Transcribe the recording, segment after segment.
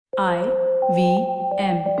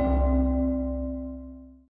IVM.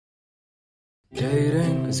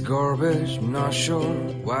 Dating is garbage, I'm not sure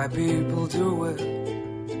why people do it.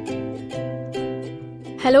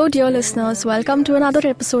 Hello, dear listeners. Welcome to another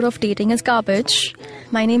episode of Dating is Garbage.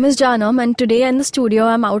 My name is Janam, and today in the studio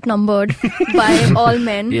I'm outnumbered by all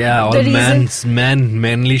men. Yeah, all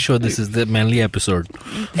manly show. This is the manly episode.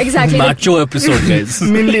 Exactly. Macho episode, guys.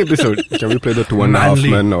 Manly episode. Can we play the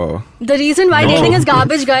 2.5 men or... The reason why dating is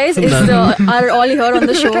garbage, guys, is are all here on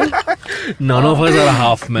the show. None of us are a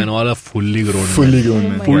half men. All are fully grown. Fully grown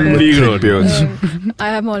men. Fully grown. Beards. I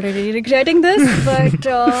am already regretting this, but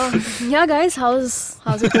yeah, guys, how's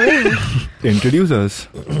it going? Introduce us.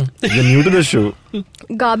 You're new to the show.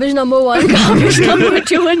 Garbage number 1, garbage number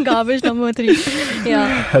 2, and garbage number 3.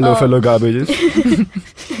 Yeah. Hello, fellow garbages.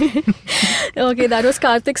 Okay, that was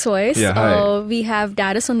Karthik's voice. Yeah, hi. We have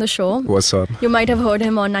Darius on the show. What's up? You might have heard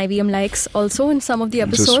him on IVM Likes also in some of the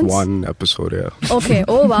episodes. Just one episode, yeah. Okay.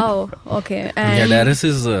 Oh, wow. Okay. Yeah, And Darius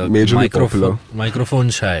is Majorly popular. microphone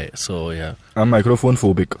shy. So yeah. I'm microphone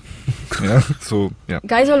phobic. Yeah, so, yeah.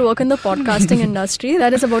 guys all work in the podcasting industry.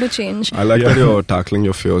 That is about to change. I like that you're tackling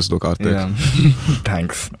your fears though, Karthik. Yeah.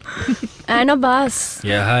 Thanks. And Abbas,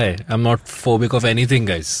 Yeah, hi. I'm not phobic of anything,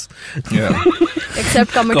 guys. Yeah.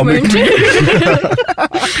 except commitment.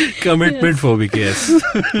 Commitment phobic,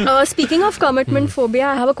 yes. Speaking of commitment phobia,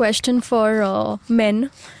 I have a question for men.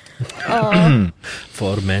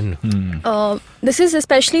 For men. This is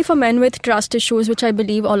especially for men with trust issues, which I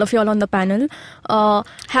believe all of you all on the panel.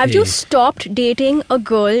 Have you Hey. stopped dating a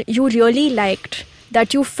girl you really liked,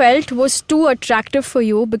 that you felt was too attractive for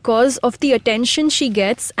you because of the attention she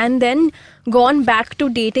gets, and then gone back to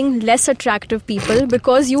dating less attractive people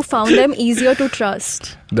because you found them easier to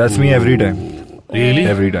trust? That's me every time. Really?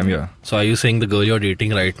 Every time, yeah. So are you saying the girl you're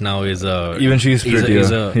dating right now is a Even she's prettier.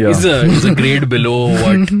 is a Yeah. grade below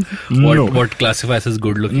what No. what classifies as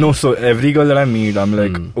good looking? No, so every girl that I meet, I'm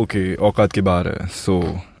like, okay, औकात के बाहर है. So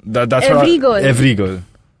that's Every girl? Every girl.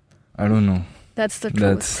 I don't know. That's the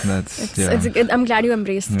truth. That's yeah. I'm glad you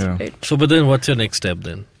embraced Yeah. it. So but then what's your next step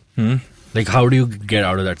then? Like how do you get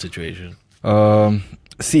out of that situation?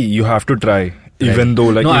 See, you have to try. Even though,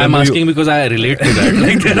 like, no, even I'm though asking because I relate to that.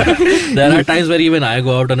 Like there are times where even I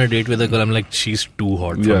go out on a date with a girl, I'm like, she's too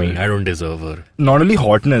hot for Yeah. me. I don't deserve her. not only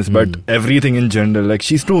hotness, but everything in general. Like,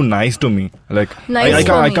 she's too nice to me. Like, Nice I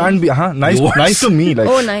for me. can't be nice. What? Nice to me. Like,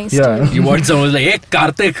 Oh, nice Yeah. to You want someone who's like, hey,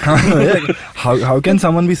 Karthik. How can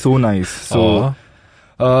someone be so nice? So.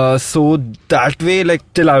 So that way, like,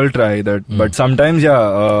 till I will try that. But sometimes,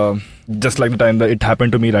 just like the time that it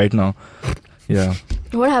happened to me right now. Yeah.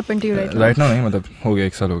 What happened to you right now? Right now, nahi, matlab, ho gaya,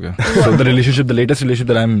 1 saal ho gaya. So the latest relationship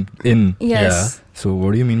that I'm in. Yes. So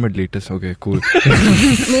what do you mean by latest? Okay, cool.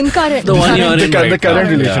 Mean current. The one you're in The right current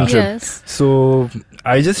now. relationship. Yes. So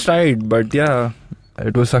I just tried, but yeah,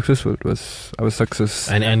 it was successful. I was success.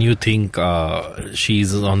 And you think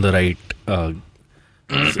she's on the right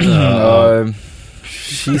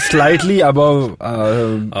She's slightly above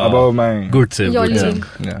my good say. Your good say. league.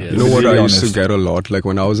 Yeah. Yes. You know what Really I used to honest. get a lot? Like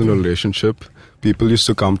when I was in a relationship, people used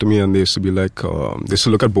to come to me and they used to be like, they used to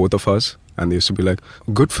look at both of us and they used to be like,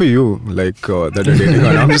 good for you, like that you're dating her.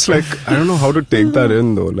 And I'm just like, I don't know how to take that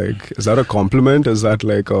in though. Like, is that a compliment? Is that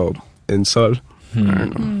like a insult? I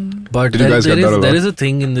don't know. But Did you guys get that a lot? there is a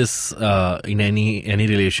thing in this in any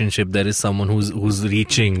relationship. There is someone who's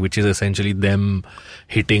reaching, which is essentially them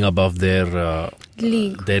hitting above their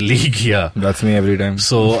League. Yeah. That's me every time.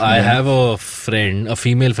 So I have a friend, a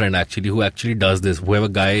female friend actually, who actually does this. Whoever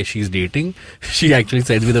guy she's dating, she actually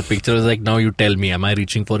sends me the picture. Is like, now you tell me, am I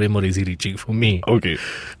reaching for him or is he reaching for me? Okay.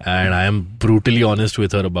 And I am brutally honest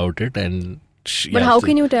with her about it. And But how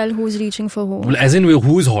can you tell who's reaching for who? Well, as in,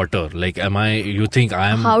 who's hotter? Like, am I? You think I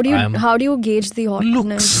am? How do I you gauge the hotness?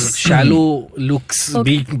 looks shallow looks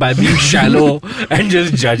Okay. by being shallow and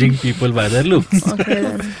just judging people by their looks. Okay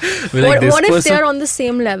then. We're like, this what if person- they're on the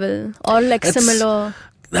same level or like That's- similar?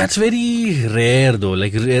 That's very rare though.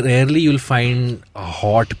 Like rarely you'll find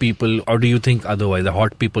hot people. Or do you think otherwise? The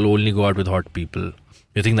hot people only go out with hot people.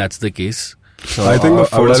 You think that's the case? So I think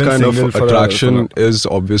the I would have first been kind of single for attraction is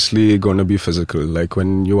obviously going to be physical. Like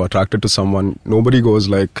when you're attracted to someone, nobody goes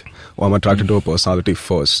like, oh, I'm attracted to a personality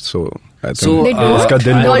first. So I think So They do? Uska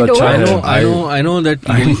dil Y'all bahut do? acha hai. I know that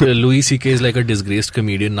Louis C.K. is like a disgraced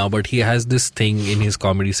comedian now, but he has this thing in his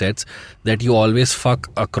comedy sets that you always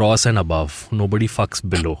fuck across and above. Nobody fucks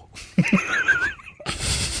below.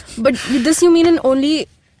 But this you mean in only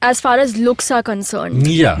as far as looks are concerned?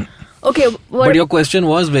 Yeah. Okay, what? But your question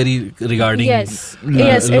was very regarding Yes,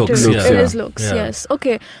 looks. it is. Yeah. It is looks. Yeah. Yes.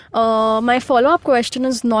 Okay. My follow-up question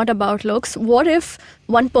is not about looks. What if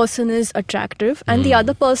one person is attractive and the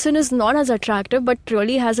other person is not as attractive, but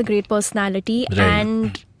really has a great personality Right.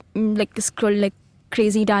 and is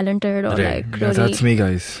crazy talented or Right. like Yeah, really? that's me,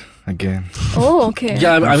 guys. Again. Oh, okay.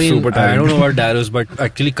 Yeah, I mean, Super I don't talented. know about Darius, but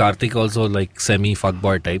actually Karthik also like semi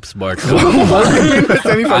fuckboy types. But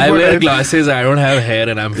I wear glasses, I don't have hair,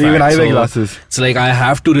 and I'm fat. Even I wear so glasses. It's like I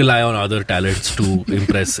have to rely on other talents to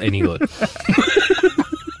impress any girl.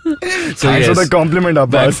 So Thanks for the compliment, back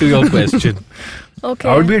Abbas. to your question. Okay.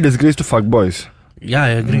 I would be a disgrace to fuckboys. Yeah, I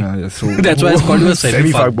agree. Yeah, so That's why it's called a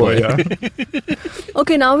semi-fuckboy. Yeah.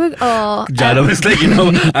 Okay, now we Janav is like,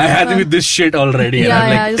 I had with this shit already, Yeah,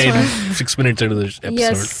 and yeah, I I'm just like 6 minutes into this episode.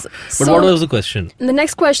 Yes. But So- what was the question? The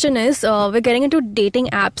next question is, we're getting into dating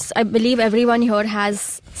apps. I believe everyone here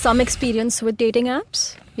has some experience with dating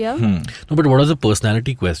apps. Yeah. No, but what was the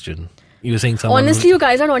personality question? You were saying someone. Honestly, you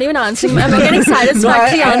guys are not even answering. I'm not getting No,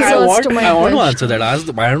 satisfactory answers want, to my I want to question. answer that.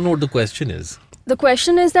 I don't know what the question is. The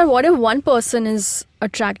question is that what if one person is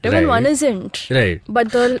attractive and Right. one isn't? Right.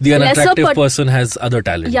 But the The lesser unattractive person has other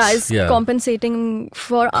talents. is compensating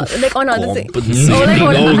for like on other things. Compensating. So, like,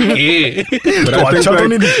 what- Okay. But तो I think अच्छा तो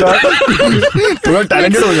नहीं दिखता थोड़ा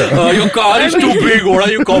talented हो जा Your car is too big. What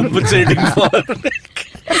are you compensating for?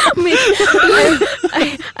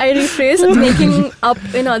 I rephrase making up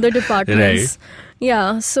in other departments.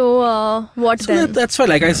 Yeah. So what So then? that's why,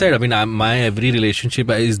 like I said, I mean, my every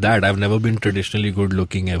relationship is that I've never been traditionally good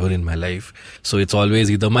looking ever in my life. So it's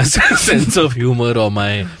always either my sense of humor or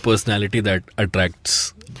my personality that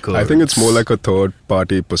attracts girls. I think it's more like a third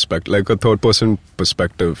party perspective, like a third person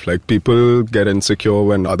perspective. Like people get insecure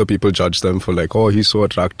when other people judge them for like, oh, he's so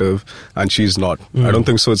attractive and she's not. I don't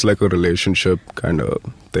think so. It's like a relationship kind of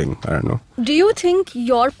thing. I don't know. Do you think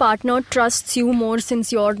your partner trusts you more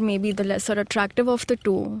since you're maybe the lesser attractive of the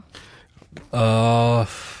two?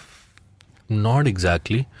 Not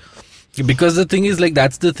exactly. Because the thing is, like,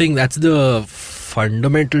 that's the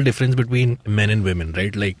fundamental difference between men and women,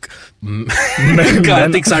 right? Like,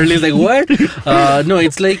 Karthik suddenly is like, what? No,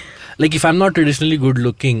 it's like if I'm not traditionally good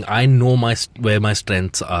looking, I know where my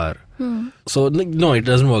strengths are. So no, it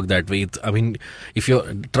doesn't work that way. I mean, if your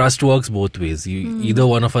trust works both ways, either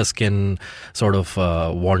one of us can sort of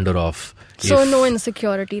wander off. So no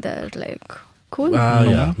insecurity there, like cool.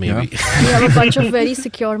 Yeah, maybe. We have a bunch of very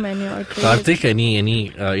secure men here. Great. Karthik, any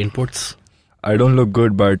inputs? I don't look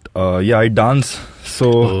good, but yeah, I dance.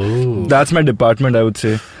 So Oh. that's my department, I would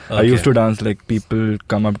say. I Okay. used to dance. Like people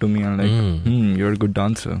come up to me and like, you're a good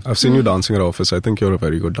dancer. I've seen you dancing at office. I think you're a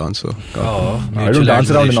very good dancer. Oh, I don't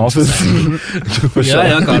dance around in office. For sure.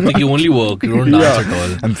 Yeah, Karthik, you only work. You don't dance at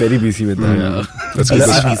all. I'm very busy with that. Yeah. Let's keep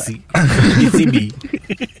this.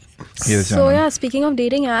 BCB. Yes, So Jana. yeah, speaking of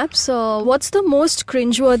dating apps, what's the most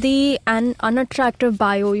cringeworthy and unattractive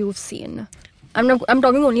bio you've seen? I'm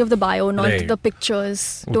talking only of the bio, not Right. the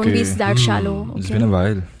pictures. Don't be Okay. that shallow. It's Okay? been a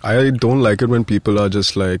while. I don't like it when people are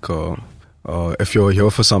just like, if you're here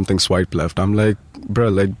for something, swipe left. I'm like,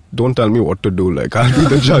 bruh, like, don't tell me what to do. Like, I'll be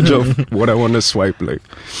the judge of what I want to swipe. Like,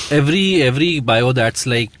 Every bio that's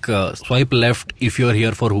like swipe left if you're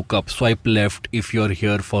here for hookup, swipe left if you're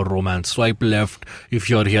here for romance, swipe left if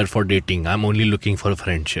you're here for dating. I'm only looking for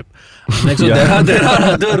friendship. Like, so there are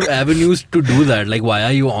other avenues to do that. Like, why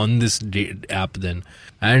are you on this app then?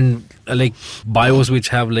 And like bios which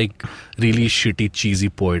have like really shitty cheesy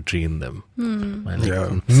poetry in them. And, like,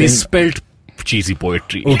 Yeah. misspelt cheesy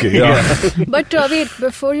poetry. Okay, yeah. But wait,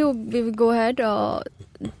 before we go ahead,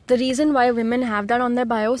 the reason why women have that on their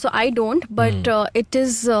bio, so I don't, but it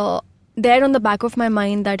is there on the back of my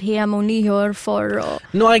mind that, hey, I'm only here for...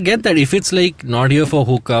 No, I get that. If it's like not here for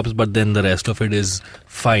hookups, but then the rest of it is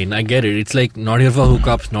fine. I get it. It's like not here for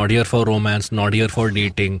hookups, not here for romance, not here for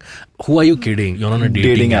dating. Who are you kidding? You're on a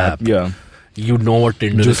dating app. Yeah. You know what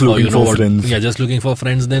Tinder Just is for. looking You know for what, friends. Yeah, just looking for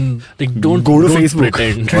friends. Then like don't Go to don't Facebook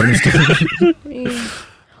pretend. or Instagram.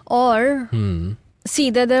 Or, see,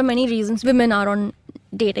 there are many reasons women are on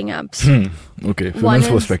dating apps. Okay, One women's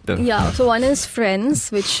is- perspective. Yeah, so one is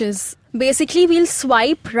friends, which is basically we'll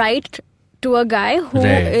swipe right to a guy who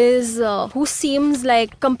Right. is who seems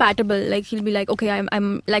like compatible. Like he'll be like, okay,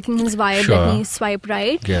 I'm liking his vibe. Sure. Let me swipe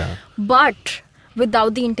right. Yeah. But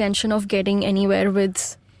without the intention of getting anywhere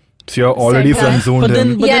with. So you're already Said that. friend zoned But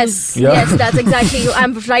then- him. But yes, yeah. yes, that's exactly.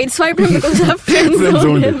 I'm right swiping because I've friends Friend-zoned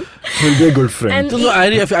on him. him. He'll be a good friend. And So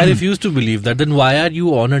I refuse to believe that. Then why are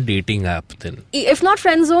you on a dating app then? if not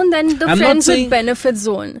friend zone, then the I'm not friends saying- with benefits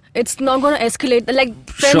zone. It's not going to escalate. Like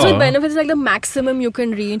friends Sure. with benefits is like the maximum you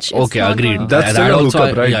can reach. It's Okay, not agreed. gonna- That's still a also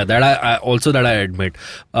hookup, right? Yeah, that I also that I admit.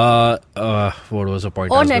 What was the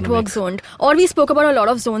point? I Or was gonna network make? zoned. Or we spoke about a lot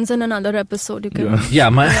of zones in another episode. You can. Yeah,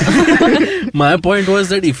 my point was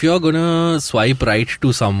that if you're gonna swipe right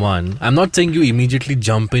to someone, I'm not saying you immediately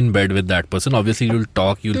jump in bed with that person. Obviously, you'll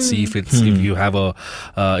talk, you'll see if it's if you have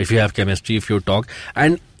if you have chemistry, if you talk,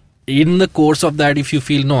 and in the course of that, if you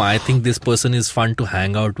feel no, I think this person is fun to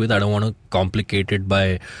hang out with, I don't want to complicate it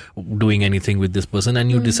by doing anything with this person,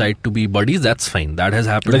 and you decide to be buddies, that's fine. That has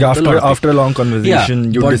happened. Like with a lot of after a long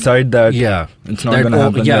conversation, you but- decide that yeah, it's not that, gonna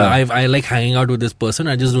happen. Yeah, I like hanging out with this person.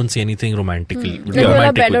 I just don't see anything romantically. Then you're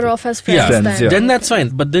romantic with better it. off as friends. Yeah. Friends, then. yeah. Then that's fine.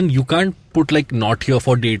 But then you can't put like not here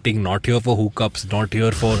for dating, not here for hookups, not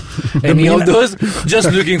here for any of those. Just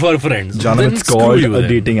looking for friends. Janav, Then it's screw called you a then.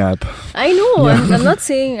 dating app. I know. I'm not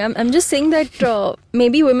saying. I'm just saying that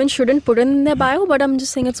maybe women shouldn't put it in their bio, but I'm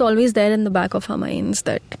just saying it's always there in the back of our minds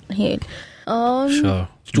that hey. Sure.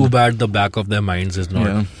 It's too bad the back of their minds is not.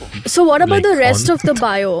 Yeah. So what about Like the rest on- of the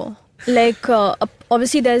bio? Like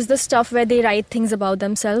obviously there's the stuff where they write things about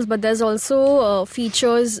themselves, but there's also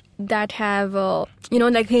features that have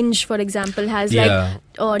like Hinge, for example, has Yeah.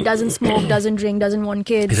 like doesn't smoke, doesn't drink, doesn't want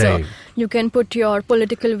kids. Right. You can put your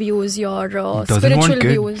political views, your Doesn't spiritual want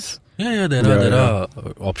kids? views. Yeah, there Yeah, are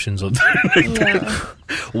options of that. Like Yeah.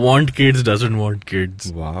 that. Want kids, doesn't want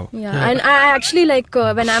kids. Wow. Yeah, and I actually like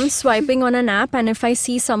when I'm swiping on an app, and if I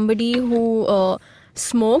see somebody who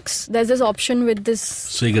smokes, there's this option with this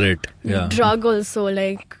Cigarette. Yeah. drug also,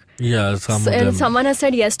 like. Yeah, some of And them. someone has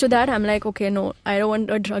said yes to that. I'm like, okay, no, I don't want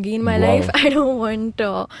a druggie in my Wow. life. I don't want.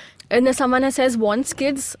 And then someone has says wants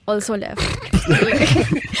kids, also left.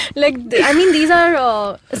 I mean, these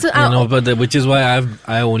are. Which is why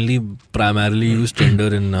I only primarily use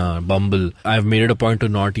Tinder and Bumble. I've made it a point to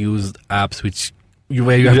not use apps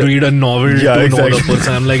where you have to read a novel Yeah, to know the exactly.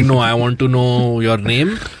 person. I'm like, no, I want to know your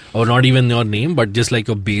name, or not even your name, but just like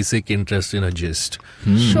your basic interest in a gist,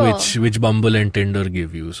 Sure. which Bumble and Tinder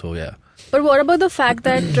give you. So yeah. But what about the fact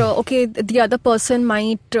that okay, the other person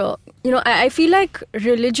might, I feel like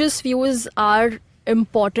religious views are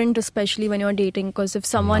important, especially when you're dating, because if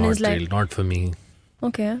someone Not is like, really, not for me.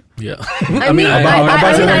 okay, Yeah. I mean,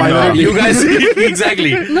 I- you guys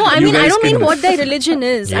exactly. no, I You mean, I guys don't can- mean what their religion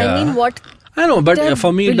is. I Yeah. mean what. I know, but their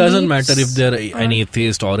for me, it doesn't matter if beliefs they're an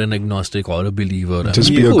atheist or an agnostic or a believer. I Just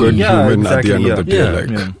mean, be a cool. good Yeah, human exactly, at the end of the day. yeah. Like,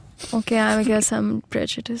 Yeah. Okay, I guess I'm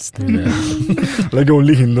prejudiced. Then. Yeah. Like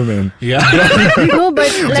only Hindu man. Yeah. No,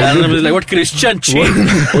 but like, Janam is like, what Christian chick?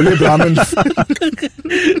 Only Brahmins.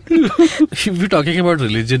 If we're talking about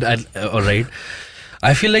religion, alright.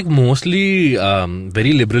 I feel like mostly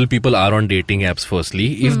very liberal people are on dating apps. Firstly,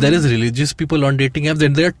 if there is religious people on dating apps,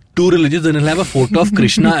 then there are two religions. Then they'll have a photo of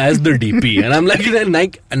Krishna as the DP, and I'm like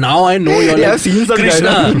now I know you're Yeah, like I've seen some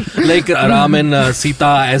Krishna, like Ram and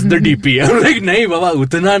Sita as the DP. I'm like, nahi baba,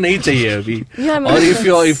 utna nahi chahiye abhi. Yeah, I mean, Or if that's-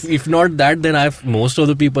 you're if not that, then most of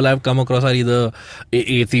the people I've come across are either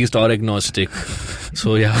atheist or agnostic.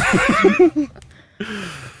 So yeah.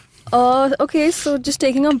 okay, so just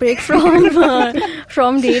taking a break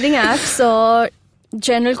from dating apps.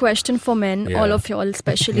 General question for men, Yeah. all of y'all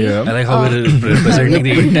especially. Yeah. I like how we're representing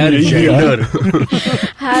the entire gender.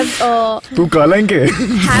 Have Tu kalanke.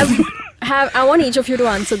 have I want each of you to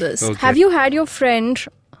answer this. Okay. Have you had your friend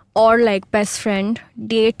or like best friend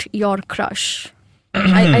date your crush?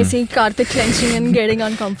 I see Karthik clenching and getting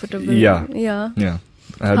uncomfortable. Yeah. Yeah. Yeah.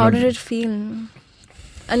 I had How one- did it feel?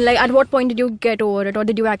 And like, at what point did you get over it, or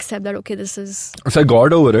did you accept that okay, this is So I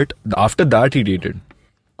got over it. After that, he dated.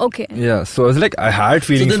 okay? Yeah. So I was like, I had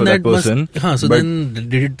feelings for that person. so but then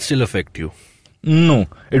did it still affect you? no,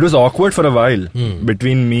 it was awkward for a while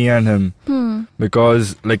between me and him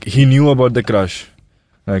because like he knew about the crush,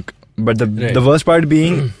 like. But Right. the worst part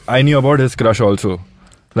being, I knew about his crush also.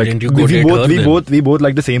 Like Didn't you go date her then? we both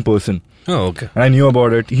like the same person. Oh, okay. And I knew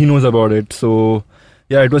about it. He knows about it. So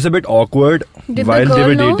yeah, it was a bit awkward Did the while they girl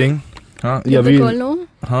were know? dating. Huh? Did Yeah, the girl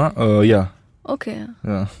know? Yeah. Okay.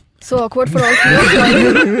 Yeah. So awkward for all three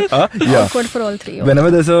of you. Yeah. Awkward for all three of you. Whenever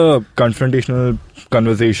there's a confrontational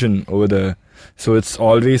conversation over there, so it's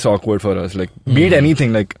always awkward for us. Like, be it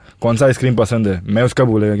anything, like, कौन सा ice cream पसंद है? मैं उसका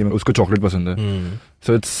बोलेगा कि उसको chocolate पसंद है.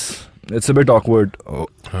 So it's a bit awkward.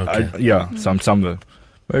 Okay. Yeah, somewhere.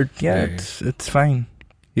 But yeah, Right. it's fine.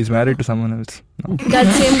 He's married to someone else. That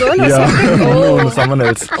same girl or Yeah. something? No, Oh. someone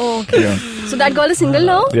else. Oh, okay. Yeah. So that girl is single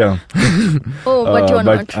now? Yeah. Oh, but you're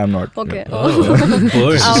but not. I'm not. Okay. Yeah. Oh.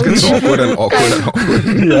 Birds. Ouch. awkward and awkward and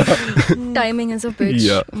awkward. Timing is a bitch.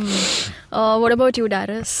 Yeah. What about you,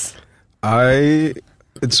 Darius?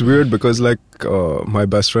 It's weird because like my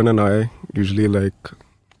best friend and I usually like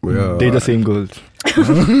Date the same girls.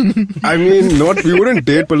 I mean, we wouldn't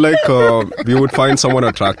date, but like we would find someone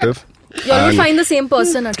attractive. You only And find the same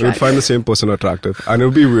person we would attractive. find the same person attractive, and it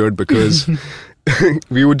would be weird because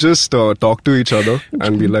we would just talk to each other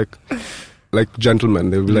and be like gentlemen.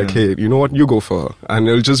 They would be like, hey, you know what, you go for her, and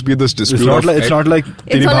it'll just be this dispute. It's not like It's teri not like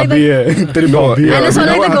bhabhi hai. Teri No, bhabhi yeah. And hai. it's not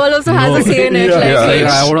like the girl also has a say in it. Yeah. Like, Yeah. Like,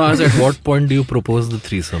 Yes. I want to ask, at what point do you propose the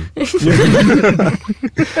threesome?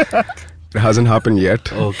 It hasn't happened yet,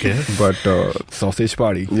 Okay. but Sausage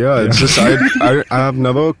party. yeah, it's just I have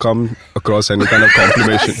never come across any kind of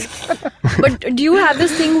confirmation. But do you have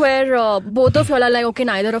this thing where both of y'all are like, okay,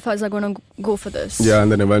 neither of us are going to go for this? Yeah, and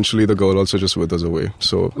then eventually the girl also just withers away.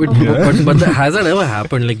 So Wait, but has that ever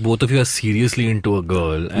happened? Like both of you are seriously into a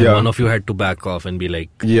girl, and Yeah. one of you had to back off and be like,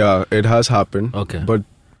 yeah, it has happened. Okay. But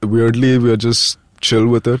weirdly, we're just chill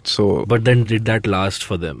with it. So but then did that last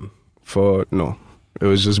for them? no, it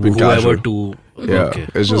was just been Whoever casual. to. Yeah, Okay.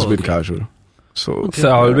 it's just Oh, been okay. casual. So So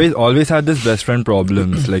I always had this best friend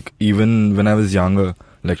problems. Like even when I was younger,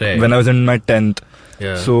 like Right. when I was in my 10th.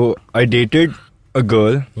 Yeah. So I dated a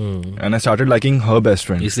girl Hmm. and I started liking her best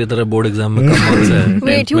friend. इसलिए तेरा board exam में कम marks है.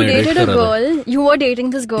 Wait, 10th you में date dated a करा था. girl, you were dating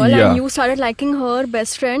this girl, Yeah. and you started liking her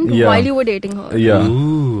best friend Yeah. while you were dating her. Yeah.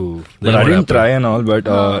 Ooh. But Then I what didn't happened? try and all,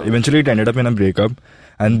 but eventually it ended up in a breakup.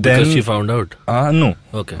 And then Because she found out. no.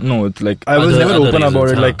 Okay. No, it's like I was never Other open about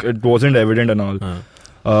reasons, it, huh. like it wasn't evident and all.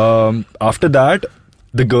 Huh. After that,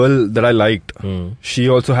 the girl that I liked, Hmm. she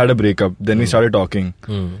also had a breakup. Then we started talking.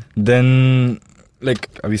 Hmm. Then like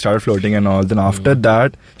we started flirting and all. Then after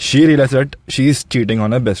that, she realized that she's cheating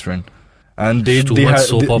on her best friend. And they Too they much had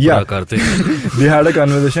soap opera yeah, करते. they had a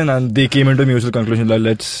conversation and they came into a mutual conclusion like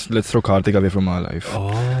let's throw Karthik away from our life.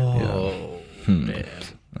 Oh.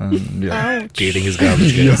 And, yeah. Ouch. Dating is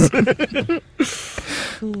garbage, guys.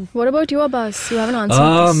 What about you, Abbas? You haven't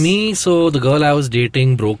answered this. Me, so the girl I was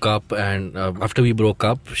dating broke up, and after we broke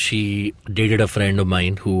up, she dated a friend of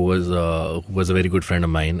mine who was a very good friend of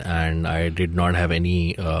mine, and I did not have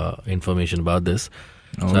any information about this.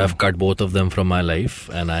 So I've cut both of them from my life,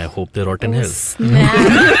 and I hope they rot in hell. Snap.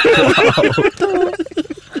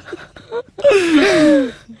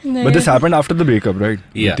 But this happened after the breakup, right?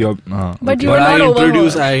 Yeah. With your, But you okay. were not over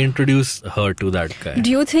her. I introduced her to that guy. Do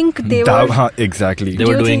you think they were... Exactly. They Do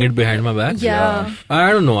were you doing think- it behind my back? Yeah.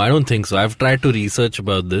 I don't know. I don't think so. I've tried to research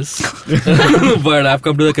about this, but I've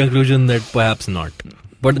come to the conclusion that perhaps not.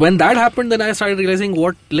 But when that happened, then I started realizing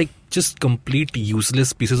what, like, just complete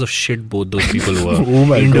useless pieces of shit both those people were Oh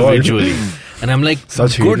my individually. And I'm like,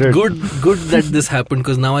 Such good hatred. that this happened,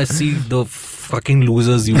 because now I see the fucking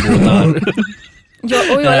losers you both are. You're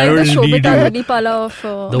I like the don't need Shobita you. Dulipala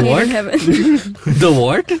of The Made what? in Heaven. The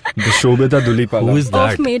what? The Shobita Dulipala. Who is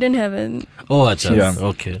that? Of Made in Heaven. Oh, acha. Yeah.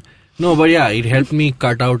 Okay. No, but yeah, it helped me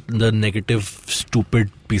cut out the negative, stupid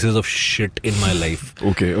pieces of shit in my life.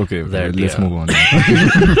 Okay. That, Let's yeah. move on.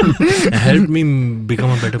 It helped me become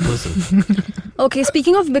a better person. Okay,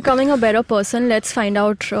 speaking of becoming a better person, let's find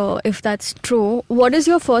out if that's true. What is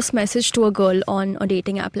your first message to a girl on a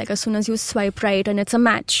dating app? Like, as soon as you swipe right and it's a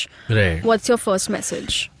match, Right. what's your first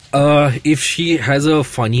message? If she has a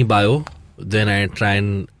funny bio, then I try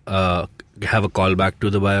and have a call back to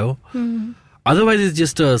the bio. Otherwise, it's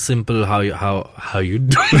just a simple how you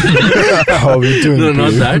do. How we doing? No,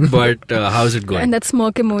 not babe? that. But how's it going? And that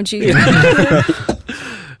smirk emoji.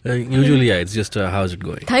 Usually, yeah, it's just how's it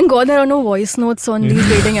going. Thank God there are no voice notes on these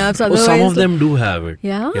dating apps. Oh, Otherwise, some of them do have it.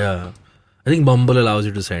 Yeah? Yeah. I think Bumble allows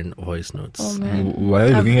you to send voice notes. Oh man. Why are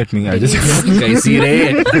you looking at me? I just Kaisi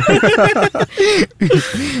re?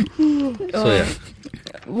 So yeah.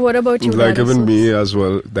 What about you? like Darius? even me as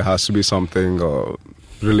well, there has to be something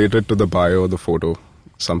related to the bio or the photo,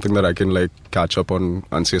 something that I can like catch up on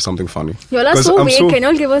and say something funny. Y'all are 'Cause so I'm vague. Can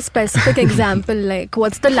you give a specific example? Like,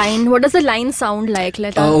 what's the line? What does the line sound like?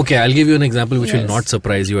 Okay, I'll give you an example which will Yes. not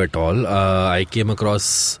surprise you at all. I came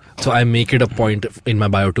across, so I make it a point in my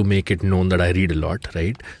bio to make it known that I read a lot,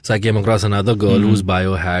 right? So I came across another girl whose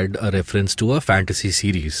bio had a reference to a fantasy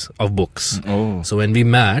series of books. Oh. So when we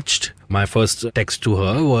matched, my first text to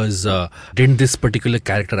her was, didn't this particular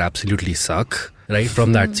character absolutely suck? Right,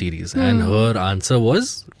 from that series. And her answer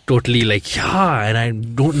was, totally like, yeah, and I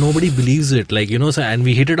don't, nobody believes it, like, you know, so, and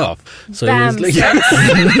we hit it off. So Bam. it was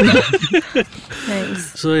like,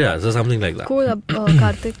 Nice. so yeah, so something like that. Cool,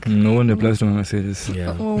 Karthik. No one replies to my messages.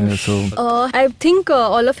 Yeah. Yeah, so I think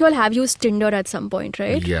all of you all have used Tinder at some point,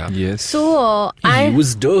 right? Yeah. yes. So I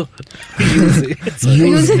Used. Use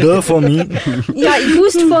the for me. yeah,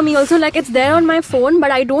 used for me also. Like, it's there on my phone,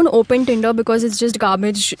 but I don't open Tinder because it's just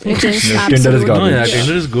garbage. It's just Yeah, Tinder is absolute- garbage. No, yeah,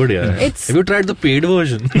 Tinder is good, yeah. It's- Have you tried the paid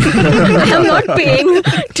version? I'm not paying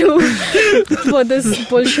for this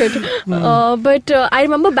bullshit. But I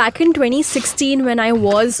remember back in 2016 when I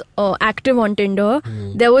was active on Tinder,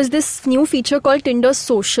 there was this new feature called Tinder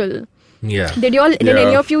Social. Yeah. Did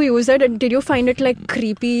any Yeah. of you use it? And did you find it like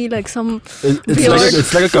creepy, like some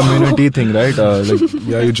It's like a community thing, right?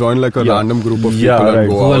 Yeah, you join like a Yeah. random group of people Yeah, and right.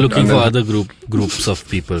 go Who out are looking and for then other groups of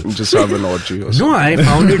people. just have an orgy or No, something. I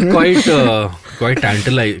found it quite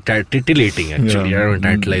titillating actually. Yeah. I don't know,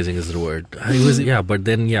 tantalizing is the word. But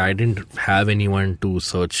then I didn't have anyone to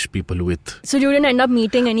search people with. So you didn't end up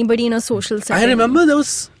meeting anybody in a social setting? I remember there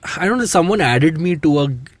was, I don't know, someone added me to a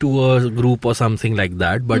group or something like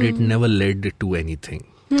that, but it never led to anything.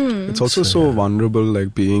 It's also so vulnerable,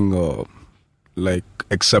 like being like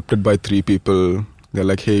accepted by 3 people. They're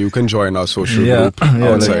like, hey, you can join our social group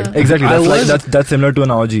outside. like, exactly. I That's was- that's similar to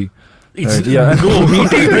an orgy. It's Right, yeah. no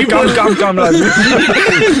meeting. come. All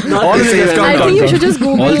the same as I think you should just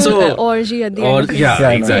Google Also- orgy at the Or end. of it. yeah,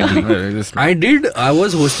 exactly. Just, I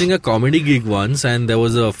was hosting a comedy gig once, and there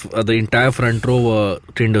was the entire front row were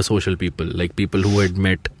Tinder social people, like people who had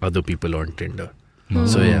met other people on Tinder.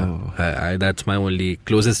 So yeah, I that's my only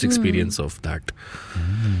closest experience of that.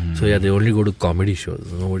 So yeah, they only go to comedy shows.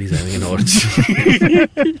 Nobody's having an orgy.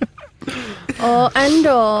 And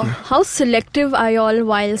how selective are y'all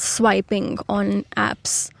while swiping on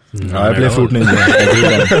apps? I play Fruit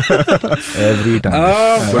Ninja every time.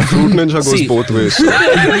 But Fruit Ninja goes See- both ways.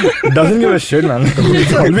 Doesn't give a shit, man.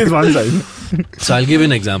 It's always one side. So I'll give you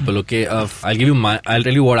an example. Okay, I'll tell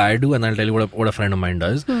you what I do, and I'll tell you what a friend of mine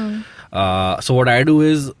does. So what I do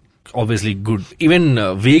is obviously good, even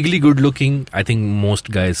vaguely good looking. I think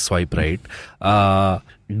most guys swipe right.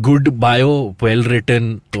 Good bio, well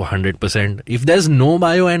written to 100%. If there's no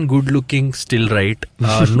bio and good looking, still right.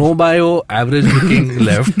 No bio, average looking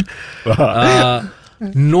left.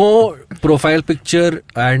 No profile picture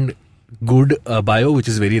and good bio, which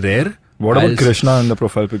is very rare. What about I'll- Krishna in the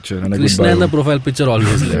profile picture? And a good Krishna bio? in the profile picture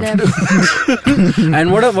always left.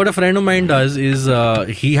 And what a friend of mine does is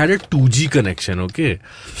he had a 2G connection, okay?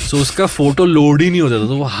 So uska photo load ही नहीं होता था,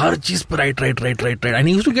 तो वो हर चीज पर right. And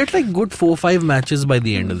he used to get like good 4-5 matches by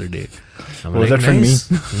the end of the day. I'm Was like, that for me?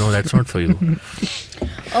 nice. No, that's not for you.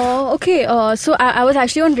 Okay, so I was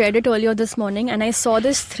actually on Reddit earlier this morning and I saw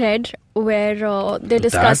this thread where they're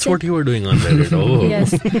discussing... That's what you were doing on Reddit. Oh.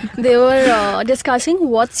 Yes, they were discussing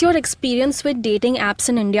what's your experience with dating apps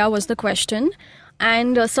in India was the question.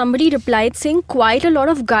 And somebody replied saying quite a lot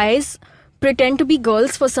of guys pretend to be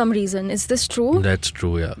girls for some reason. Is this true? That's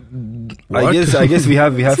true, yeah. I guess we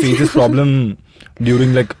have faced this problem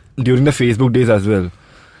during the Facebook days as well.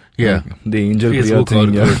 Yeah. Like, the angel Facebook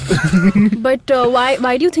Priya thing. Yeah. But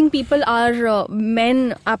why do you think people are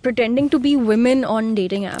men are pretending to be women on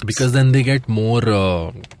dating apps? Because then they get more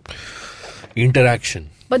interaction.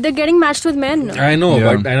 But they're getting matched with men. I know,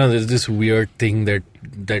 Yeah. but I know there's this weird thing that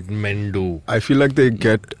men do. I feel like they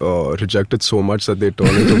get rejected so much that they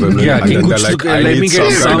turn into women. Yeah, and then they're kuch like, to- I let me need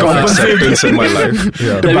get some kind some of acceptance in my life.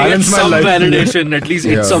 Yeah. Let me get balance my some life. validation, at least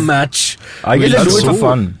it's Yeah. a match. I guess Well, they do it that's for so-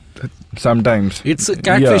 fun. Sometimes. It's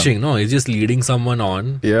catfishing, no? It's just leading someone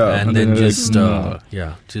on, Yeah. and And then then like, just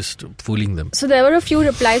just fooling them. So there were a few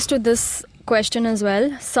replies to this question as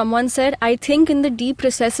well. Someone said, I think in the deep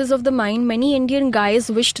recesses of the mind, many Indian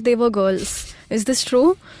guys wished they were girls. Is this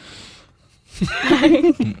true?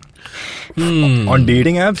 On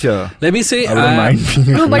dating apps, yeah. Let me say, I wouldn't mind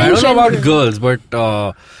being No, but I in don't know general. about girls,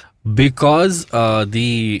 but because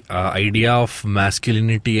the idea of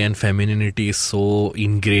masculinity and femininity is so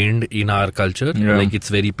ingrained in our culture, Yeah. like it's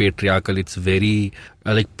very patriarchal, it's very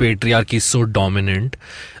like patriarchy is so dominant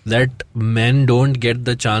that men don't get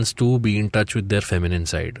the chance to be in touch with their feminine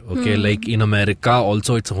side. Okay, like in America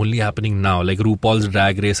also it's only happening now, like RuPaul's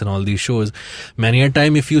Drag Race and all these shows. Many a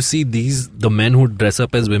time if you see the men who dress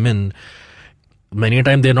up as women, many a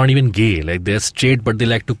time they're not even gay, like they're straight but they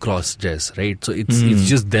like to cross dress, right? So it's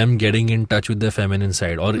just them getting in touch with their feminine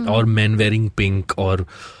side, or men wearing pink, or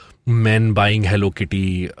men buying Hello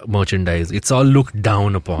Kitty merchandise. It's all looked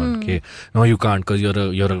down upon. Okay, no, you can't because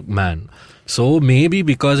you're a man. So maybe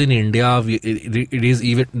because in India it is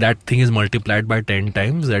even that thing is multiplied by 10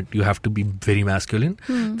 times, that you have to be very masculine.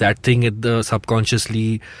 That thing the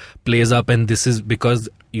subconsciously plays up, and this is because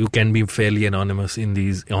you can be fairly anonymous on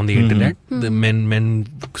the internet. The men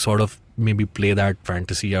sort of maybe play that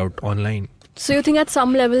fantasy out online. So you think at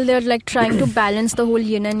some level they're like trying to balance the whole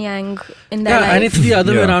yin and yang in their life? And it's the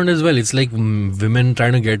other way around as well. It's like women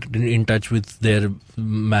trying to get in touch with their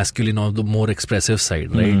masculine or the more expressive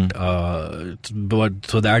side, right? But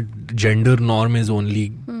so that gender norm is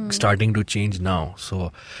only starting to change now.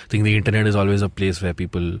 So I think the internet is always a place where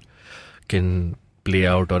people can play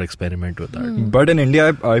out or experiment with that. But in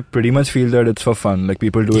India, I pretty much feel that it's for fun. Like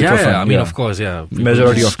people do it for fun. I mean, of course, People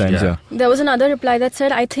Majority of times, yeah. There was another reply that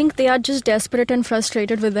said, I think they are just desperate and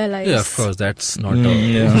frustrated with their lives. Yeah, of course. That's not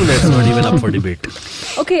that's not even up for debate.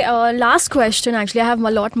 Okay, last question. Actually, I have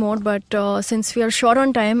a lot more, but since we are short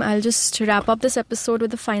on time, I'll just wrap up this episode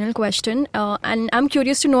with the final question. And I'm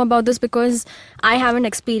curious to know about this because I haven't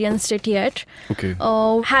experienced it yet. Okay.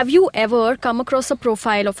 Have you ever come across a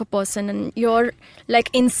profile of a person and you're like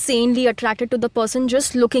insanely attracted to the person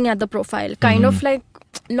just looking at the profile? Kind of like,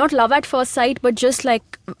 not love at first sight, but just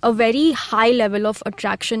like a very high level of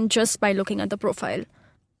attraction just by looking at the profile.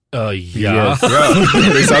 Yeah. Yes.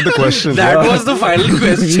 Is that the question? That was the final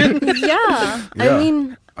question. Yeah. I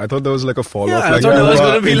mean... I thought there was like a follow-up. I like thought there was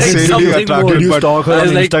going to be like insanely something attracted, more. Did you but stalk her I on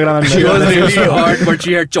was like, Instagram? she was really hot, but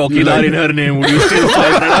she had Chaukidar in her name. Would you still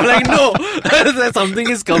fight her? I'm like, no, something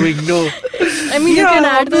is coming. No. I mean, you can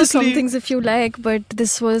add those obviously. some things if you like, but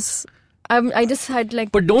this was... I just had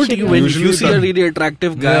like... But don't shit you, in when my- you see a really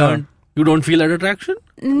attractive guy, you don't feel that attraction?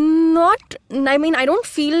 Not... I mean, I don't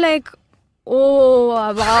feel like...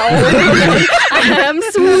 Oh, wow. I am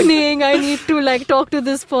swooning. I need to like talk to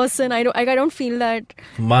this person. I don't feel that.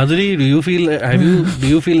 Madhuri, do you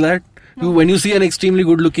feel that? When you see an extremely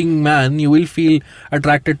good-looking man, you will feel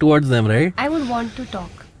attracted towards them, right? I would want to talk,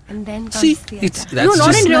 and then comes See, the it's attraction. that's No,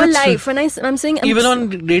 not just in real natural. life. When I'm saying... Even on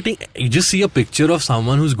dating, you just see a picture of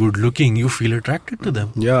someone who's good-looking, you feel attracted to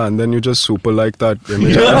them. yeah, and then you just super like that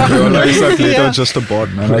image and realize that later it's just a bot.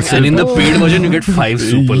 And in the paid version, you get 5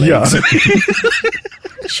 super likes.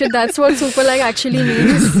 Shit, that's what super like actually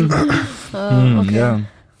means. Okay. Yeah.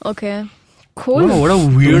 Okay. Cool. Wow, what a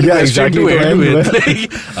weird Yeah, question exactly, to to end end with. with.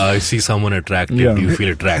 Like, I see someone attractive. Yeah. Do you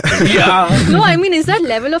feel attracted? Yeah. No, I mean, is that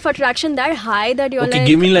level of attraction that high that you're Okay, like...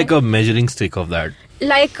 give me like a measuring stick of that.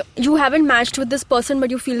 Like, you haven't matched with this person,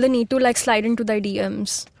 but you feel the need to like slide into their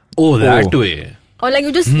DMs. Oh, that way. Or like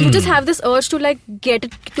you just have this urge to like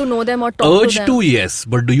get to know them or talk Urge to them. to, yes,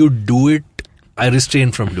 but do you do it? I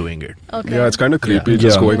restrain from doing it. Okay. Yeah, it's kind of creepy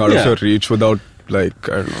just Yeah. going out Yeah. of your reach without, like,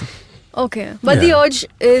 I don't know. Okay. But the urge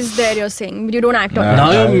is there, you're saying. But you don't act on it.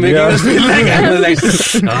 Now you're making yeah. us feel like I was like,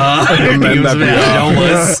 men that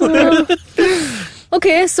DMs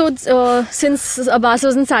Okay, so since Abbas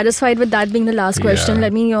wasn't satisfied with that being the last question, Yeah.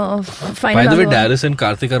 let me find By the way, another one. Darius and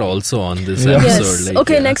Karthik are also on this Yeah. episode. Yes. Like,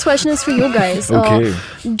 Okay, yeah. next question is for you guys. Okay.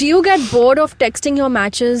 Do you get bored of texting your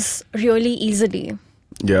matches really easily?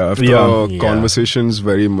 Yeah, if the Yeah. conversation's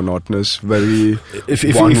very monotonous, very If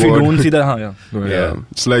one you word. don't see that, yeah. Go ahead. Yeah,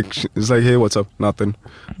 it's like, hey, what's up? Nothing.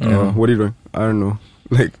 What are you doing? I don't know.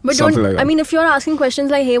 Like But something don't, like that. I mean, if you're asking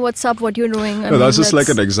questions like, hey, what's up, what you doing? no, that's just like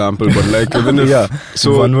an example. But like even if Yeah.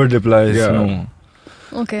 so, One word replies. Yeah. No.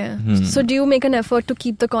 Okay. So do you make an effort to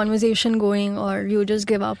keep the conversation going or you just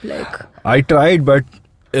give up like... I tried, but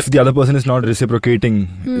if the other person is not reciprocating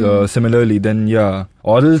similarly, then yeah.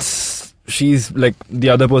 Or else she's like the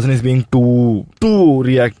other person is being too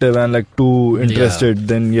reactive and like too interested.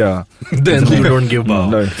 Then yeah. Then you don't give bow.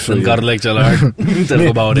 No, so Then yeah. kar like chala तेरे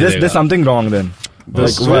को bow नहीं There's देगा. something wrong then.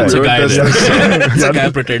 That's Like, so why? It's a weird. guy There's, there. It's a guy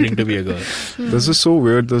pretending to be a girl. this is so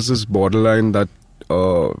weird. There's this borderline that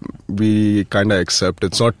we kind of accept.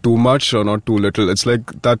 It's not too much or not too little. It's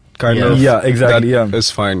like that kind Yeah. of Yeah, exactly, That yeah.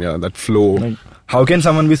 is fine. Yeah, that flow. Like, how can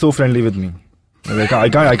someone be so friendly with me? Like I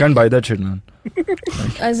can't buy that shit, man.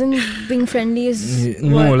 As in being friendly is...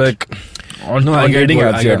 No, what? like on, No, on I get, dating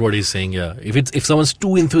apps, I yeah. get what he's saying. Yeah, if someone's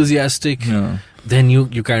too enthusiastic, Yeah. then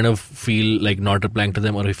you kind of feel like not replying to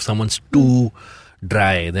them, or if someone's too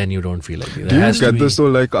dry, then you don't feel like it. Do you get this though?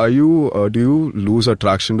 Like, are you? Do you lose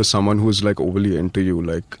attraction to someone who's like overly into you,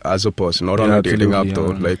 like as a person, not on Yeah, a dating app absolutely,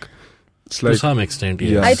 though? yeah. Like, it's to like some extent?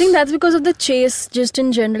 Yes. Yeah. I think that's because of the chase. Just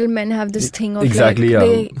in general, men have this thing of Exactly, like,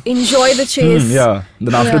 yeah. they enjoy the chase. Yeah.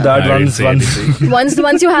 Then after Yeah. that, I didn't once say anything.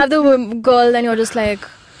 Once you have the girl, then you're just like,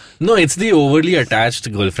 No, it's the overly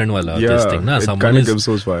attached girlfriend wala. yeah, This thing, na? it Someone kind of is gives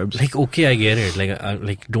those vibes. like, okay, I get it.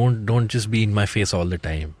 Like don't just be in my face all the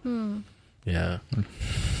time. Yeah.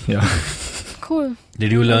 yeah. Cool.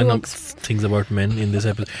 Did you learn Works. things about men in this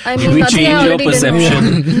episode? I Did mean, we nothing I change your already didn't.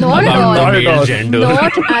 perception Not at about all. the Not at male all. gender?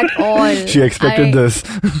 Not at all. She expected this.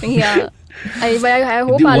 Yeah. I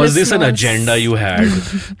hope our Was this an listeners- agenda you had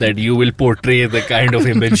that you will portray the kind of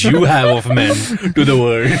image you have of men to the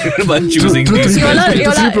world by choosing these You're not- questions?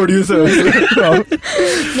 you're Three not- producers. so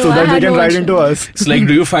I that they had can no write idea. into us. It's like,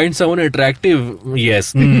 do you find someone attractive? Yes.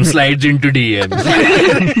 Slides into DMs.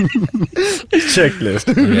 Checklist.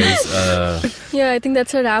 Yes, Yeah, I think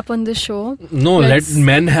that's a wrap on this show. no, Let's- let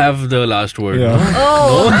men have the last word. Yeah. No?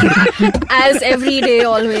 Oh, as every day,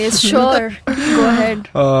 always. Sure. Go ahead.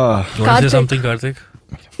 You want to say Karthik. something, Karthik?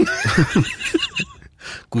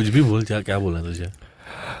 कुछ भी बोल क्या बोलना तुझे?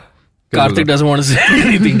 Karthik doesn't want to say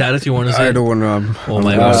anything. Darius, you want to say? I don't want to. Oh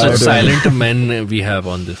my god, such silent men we have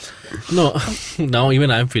on this. No, now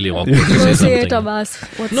even I'm feeling awkward to say Go say something. it, Abbas.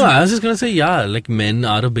 What's No, I was just gonna say, yeah, like men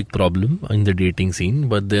are a big problem in the dating scene,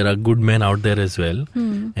 but there are good men out there as well.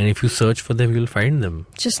 And if you search for them, you'll find them.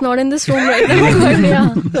 just not in this room right now. But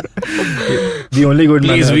yeah. The only good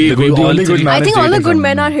Please, man. we all only good three- man I is think all the dating good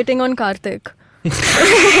men someone. are hitting on Karthik.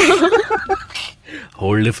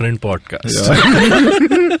 Whole different podcast.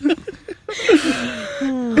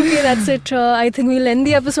 Okay, that's it. I think we'll end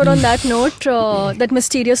the episode on that note, that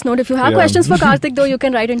mysterious note. If you have Yeah. questions for Karthik, though, you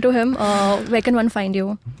can write into him. Where can one find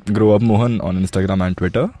you? Grow Up Mohan on Instagram and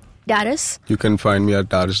Twitter. Darius? You can find me at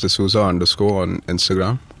Darius D'Souza _ on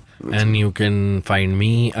Instagram. And you can find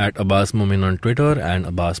me at Abbas Momin on Twitter and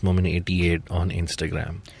Abbas Momin88 on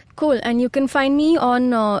Instagram. Cool. And you can find me on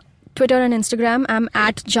Twitter and Instagram. I'm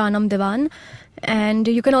at Janam Devan. And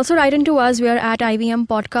you can also write into us. We are at IVM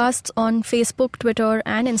Podcasts on Facebook, Twitter,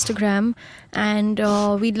 and Instagram. And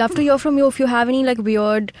we'd love to hear from you if you have any like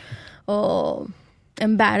weird,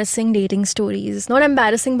 embarrassing dating stories. Not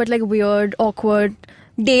embarrassing, but like weird, awkward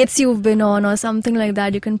dates you've been on or something like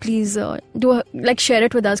that. You can please share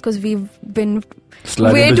it with us because we've been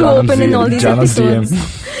Slide way into too Janam's open in DM all these Janam's episodes.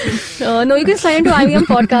 DM. No, you can slide into IVM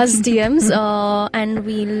Podcast DMs, and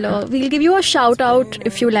we'll give you a shout out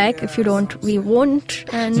if you like. If you don't, we won't.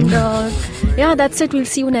 And yeah, that's it. We'll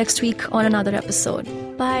see you next week on another episode.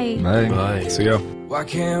 Bye. Bye. Bye. So yeah. Why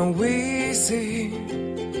can't we see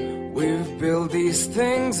we've built these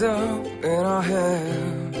things up in our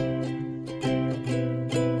head?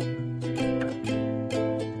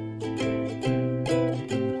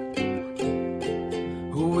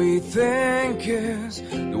 Who we think is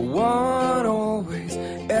the one always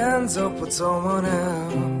ends up with someone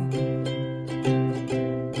else.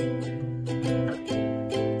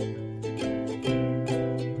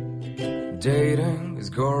 Dating is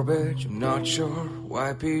garbage, I'm not sure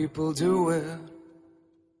why people do it.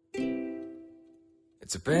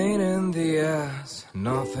 It's a pain in the ass,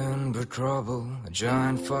 nothing but trouble, a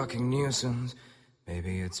giant fucking nuisance.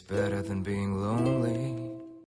 Maybe it's better than being lonely.